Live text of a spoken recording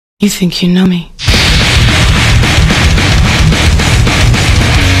You think you know me?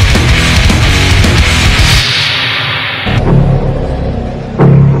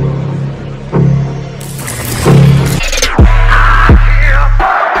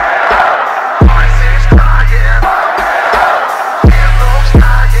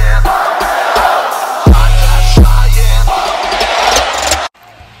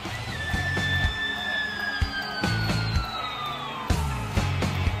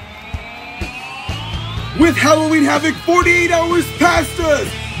 With Halloween Havoc 48 hours past us,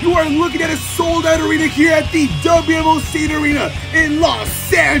 you are looking at a sold-out arena here at the WMO State Arena in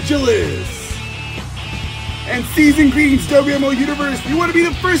Los Angeles. And season greetings, WMO Universe. We want to be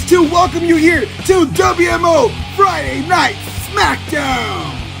the first to welcome you here to WMO Friday Night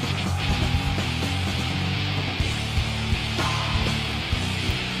SmackDown.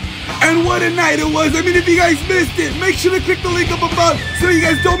 And what a night it was. I mean, if you guys missed it, make sure to click the link up above so you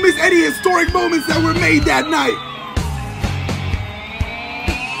guys don't miss any historic moments that were made that night.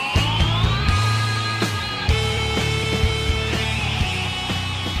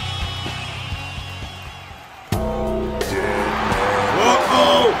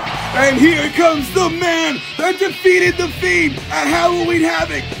 Uh-oh! And here comes the man that defeated the Fiend at Halloween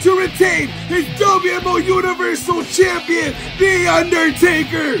Havoc to retain his WMO Universal Champion, The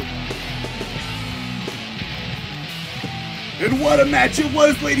Undertaker. And what a match it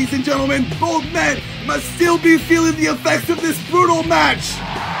was, ladies and gentlemen. Both men must still be feeling the effects of this brutal match.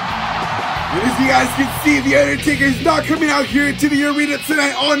 And as you guys can see, The Undertaker is not coming out here to the arena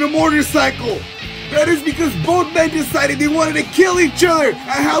tonight on a motorcycle. That is because both men decided they wanted to kill each other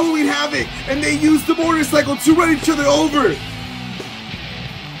at Halloween Havoc, and they used the motorcycle to run each other over.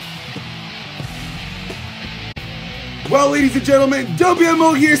 Well, ladies and gentlemen,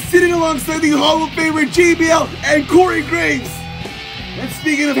 WMO here sitting alongside the Hall of Famer JBL and Corey Graves. And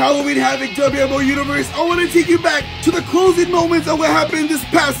speaking of Halloween Havoc WMO Universe, I want to take you back to the closing moments of what happened this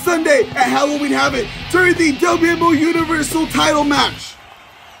past Sunday at Halloween Havoc during the WMO Universal title match.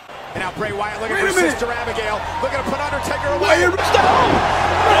 And now Bray Wyatt looking for Sister Abigail, looking to put Undertaker away. Wyatt down!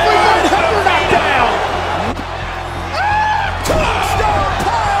 Down! Tombstone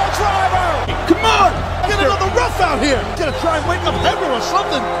pile driver! Come on! Get another rough out here! Gonna try and wake up Hebron or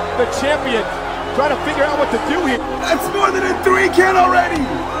something! The champion trying to figure out what to do here. That's more than a 3 count already!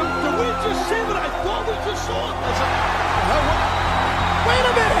 Did we just see what I thought we just saw? Wait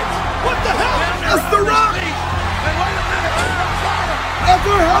a minute! What the hell? That's The Rock! Hey, wait a minute! That's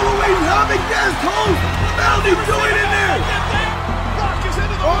our Halloween Havoc guest host! What the hell are you doing in there? Rock is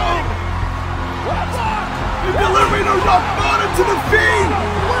into the ring! What? You're delivering a rock bottom to the Fiend!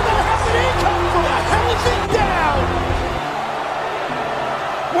 Where the hell did he come from? The hell is he down?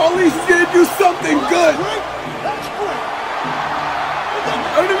 Well, at least he's gonna do something good! That's great!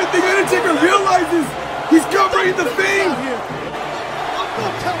 I don't even think Undertaker realizes he's covering the Fiend!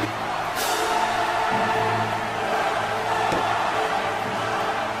 Don't tell me.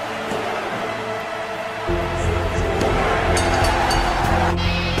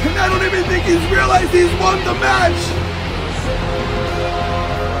 And I don't even think he's realized he's won the match!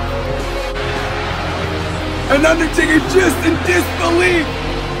 And Undertaker just in disbelief!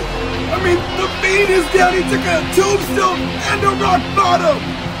 I mean, the Fiend is down, he took a tombstone and a rock bottom!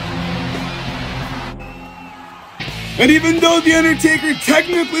 And even though The Undertaker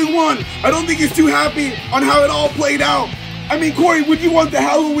technically won, I don't think he's too happy on how it all played out. I mean, Corey, would you want the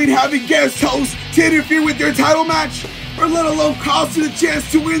Halloween Havoc guest host to interfere with their title match? Or let alone cost you the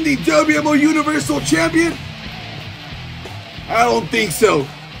chance to win the WMO Universal Champion? I don't think so.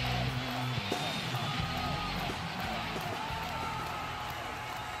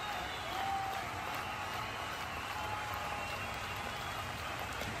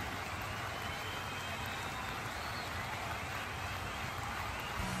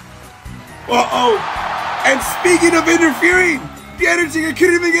 Uh-oh. And speaking of interfering, The Undertaker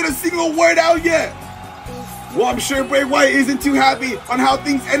couldn't even get a single word out yet. Well, I'm sure Bray Wyatt isn't too happy on how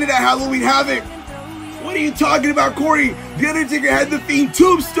things ended at Halloween Havoc. What are you talking about, Corey? The Undertaker had the Fiend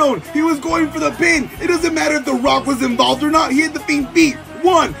tombstone. He was going for the pin. It doesn't matter if The Rock was involved or not. He had the Fiend beat.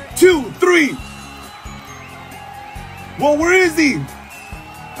 1, 2, 3. Well, where is he?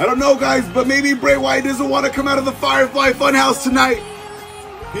 I don't know, guys, but maybe Bray Wyatt doesn't want to come out of the Firefly Funhouse tonight.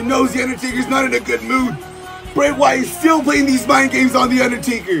 He knows The Undertaker's not in a good mood. Bray Wyatt is still playing these mind games on The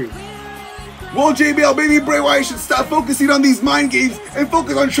Undertaker. Well, JBL, maybe Bray Wyatt should stop focusing on these mind games and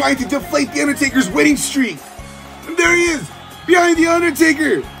focus on trying to deflate The Undertaker's winning streak. And there he is, behind The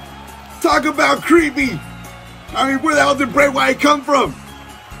Undertaker. Talk about creepy. I mean, where the hell did Bray Wyatt come from?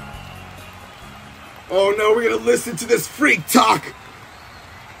 Oh no, we're gonna listen to this freak talk.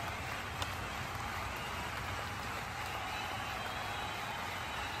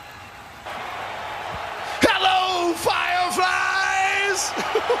 this?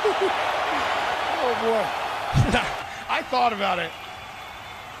 Oh, boy. I thought about it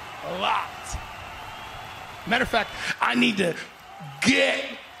a lot. Matter of fact, I need to get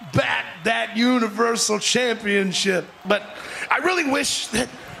back that Universal Championship. But I really wish that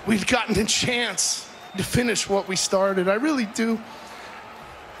we'd gotten a chance to finish what we started. I really do.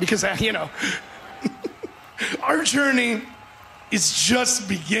 Because, you know, our journey is just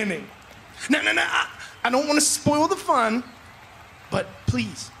beginning. No, I don't want to spoil the fun, but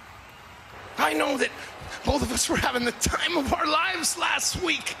please. I know that both of us were having the time of our lives last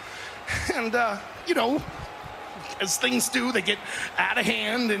week. And, you know, as things do, they get out of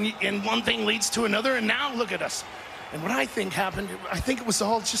hand, and one thing leads to another, and now look at us. And what I think happened, I think it was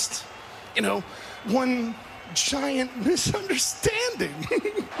all just, you know, one giant misunderstanding.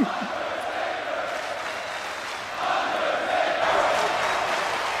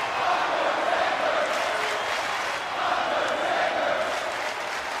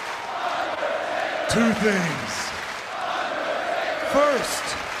 Two things. First,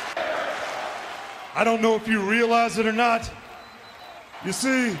 I don't know if you realize it or not. You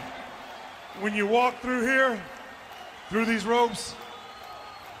see, when you walk through here, through these ropes,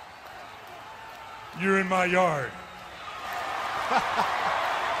 you're in my yard.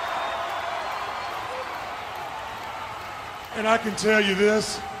 And I can tell you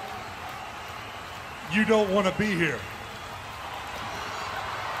this, you don't want to be here.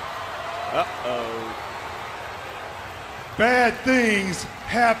 Uh-oh. Bad things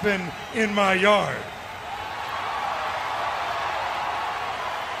happen in my yard.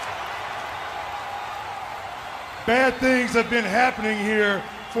 Bad things have been happening here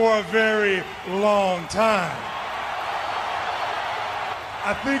for a very long time.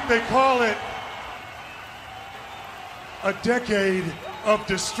 I think they call it a decade of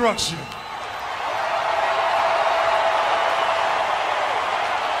destruction.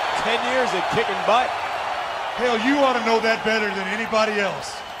 10 years of kicking butt. Hell, you ought to know that better than anybody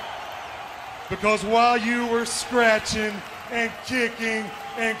else. Because while you were scratching and kicking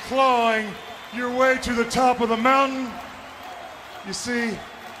and clawing your way to the top of the mountain, you see,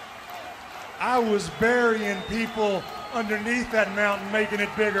 I was burying people underneath that mountain, making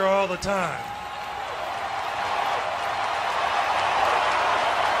it bigger all the time.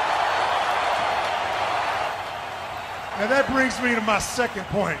 Now that brings me to my second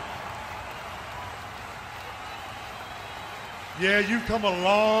point. Yeah, you've come a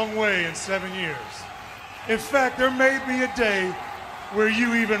long way in 7 years. In fact, there may be a day where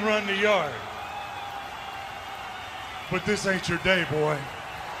you even run the yard. But this ain't your day, boy.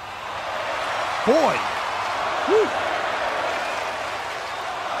 Boy. Whew.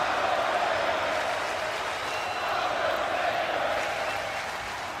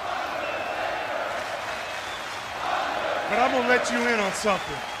 But I'm gonna let you in on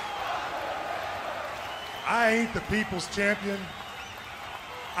something. I ain't the people's champion.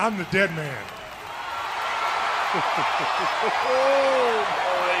 I'm the dead man. Oh,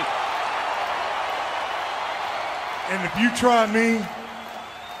 boy. And if you try me,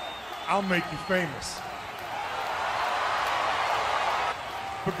 I'll make you famous.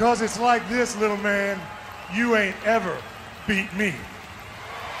 Because it's like this, little man, you ain't ever beat me.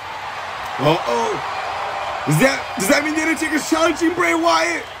 Uh-oh. Does that mean the Undertaker's challenging Bray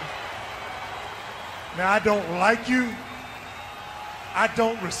Wyatt? Now, I don't like you. I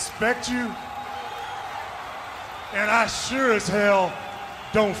don't respect you. And I sure as hell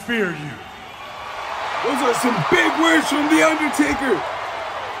don't fear you. Those are some big words from the Undertaker.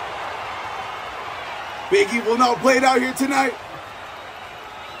 Big Evil not played out here tonight.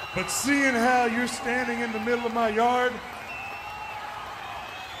 But seeing how you're standing in the middle of my yard,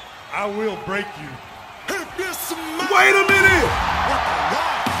 I will break you. Wait a minute!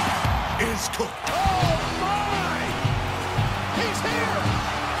 Is cooked. Oh, my! He's here!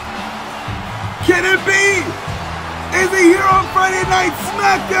 Can it be? Is he here on Friday Night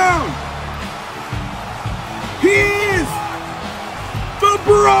SmackDown? He is! The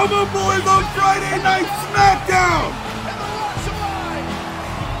Brahma Boys on Friday Night SmackDown! And the Rock's alive!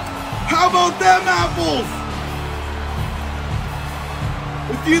 How about them apples?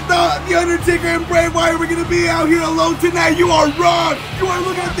 If you thought The Undertaker and Bray Wyatt were going to be out here alone tonight, you are wrong! You are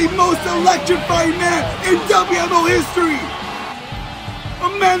looking at the most electrifying man in WMO history! A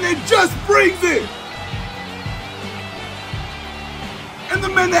man that just brings it! And the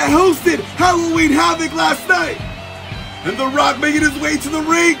man that hosted Halloween Havoc last night! And The Rock making his way to the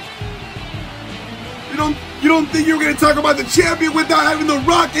ring! You don't think you were going to talk about the champion without having The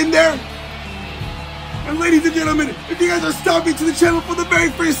Rock in there? And ladies and gentlemen, if you guys are stopping to the channel for the very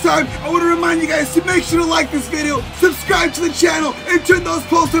first time, I want to remind you guys to make sure to like this video, subscribe to the channel, and turn those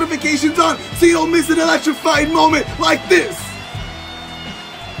post notifications on so you don't miss an electrifying moment like this.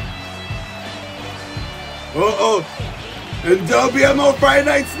 And WMO Friday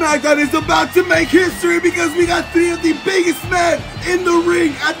Night SmackDown is about to make history because we got 3 of the biggest men in the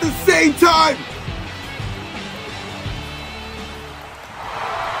ring at the same time.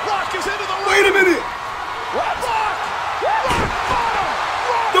 Rock is into the ring. Wait a minute. Rock bottom.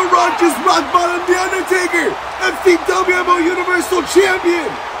 The Rock just rock bottomed The Undertaker, FC WMO Universal Champion.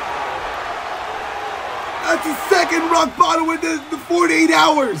 That's his second rock bottom within the 48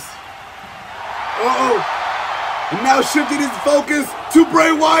 hours. And now shifting his focus to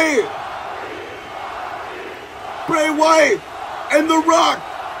Bray Wyatt. Bray Wyatt and The Rock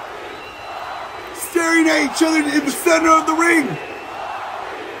staring at each other in the center of the ring.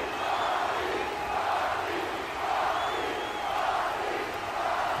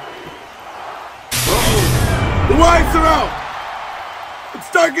 The lights are out.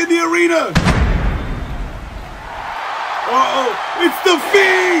 It's dark in the arena. It's The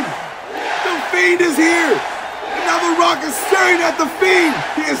Fiend. The Fiend is here. And now The Rock is staring at The Fiend.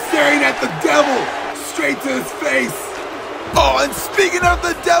 He is staring at the devil straight to his face. And speaking of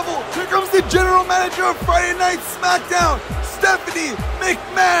the devil, here comes the general manager of Friday Night SmackDown, Stephanie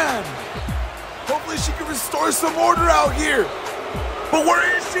McMahon. Hopefully she can restore some order out here. But where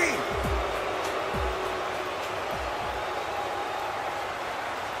is she?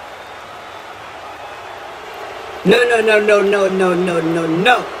 No.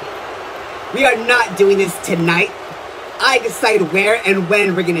 We are not doing this tonight. I decide where and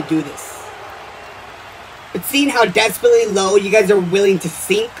when we're gonna do this. But seeing how desperately low you guys are willing to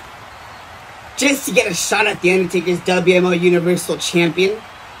sink just to get a shot at The Undertaker's WMO Universal Champion,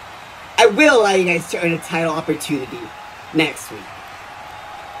 I will allow you guys to earn a title opportunity next week.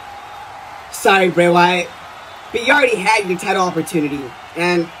 Sorry, Bray Wyatt, but you already had your title opportunity,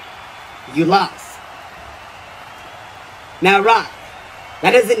 and you lost. Now, Rock,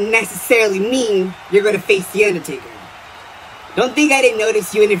 that doesn't necessarily mean you're going to face The Undertaker. Don't think I didn't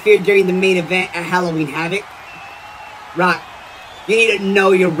notice you interfered during the main event at Halloween Havoc. Rock, you need to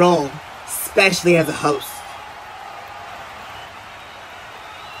know your role, especially as a host.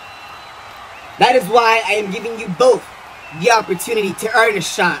 That is why I am giving you both the opportunity to earn a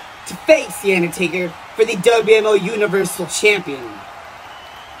shot to face The Undertaker for the WMO Universal Champion.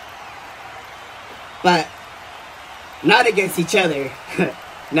 But not against each other.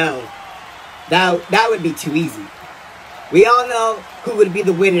 No, that would be too easy. We all know who would be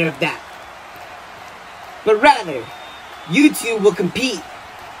the winner of that. But rather, you two will compete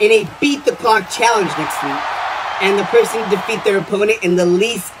in a beat the clock challenge next week. And the person to defeat their opponent in the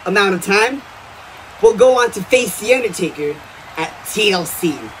least amount of time will go on to face The Undertaker at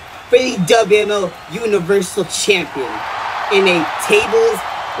TLC for the WMO Universal Champion in a tables,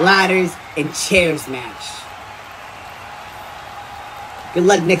 ladders, and chairs match. Good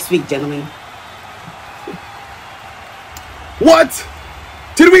luck next week, gentlemen. What?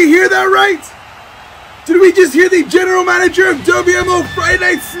 Did we hear that right? Did we just hear the general manager of WMO Friday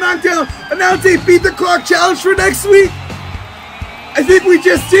Night SmackDown announce a beat the clock challenge for next week? I think we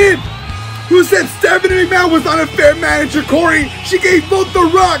just did. Who said Stephanie McMahon was not a fair manager, Corey? She gave both The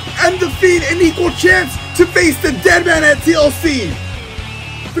Rock and The Fiend an equal chance to face the dead man at TLC.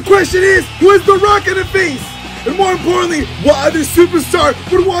 The question is, who is The Rock gonna face? And more importantly, what other superstar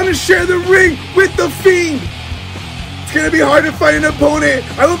would want to share the ring with The Fiend? It's going to be hard to find an opponent.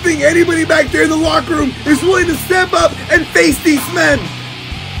 I don't think anybody back there in the locker room is willing to step up and face these men.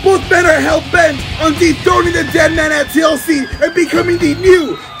 Both men are hell-bent on dethroning the dead man at TLC and becoming the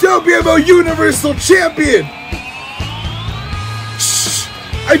new WMO Universal Champion. Shh!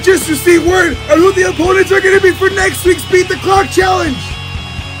 I just received word on who the opponents are going to be for next week's Beat the Clock Challenge.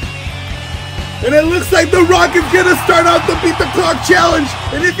 And it looks like The Rock is going to start out the Beat the Clock Challenge.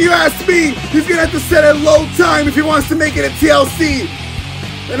 And if you ask me, he's going to have to set a low time if he wants to make it at TLC.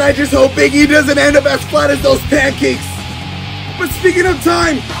 And I just hope Big E doesn't end up as flat as those pancakes. But speaking of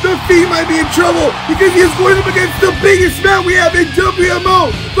time, The Fiend might be in trouble because he is going up against the biggest man we have in WMO,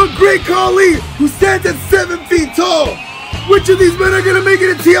 the Great Khali, who stands at 7 feet tall. Which of these men are going to make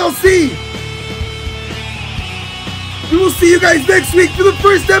it at TLC? We will see you guys next week for the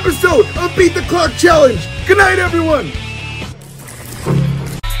first episode of Beat the Clock Challenge. Good night, everyone.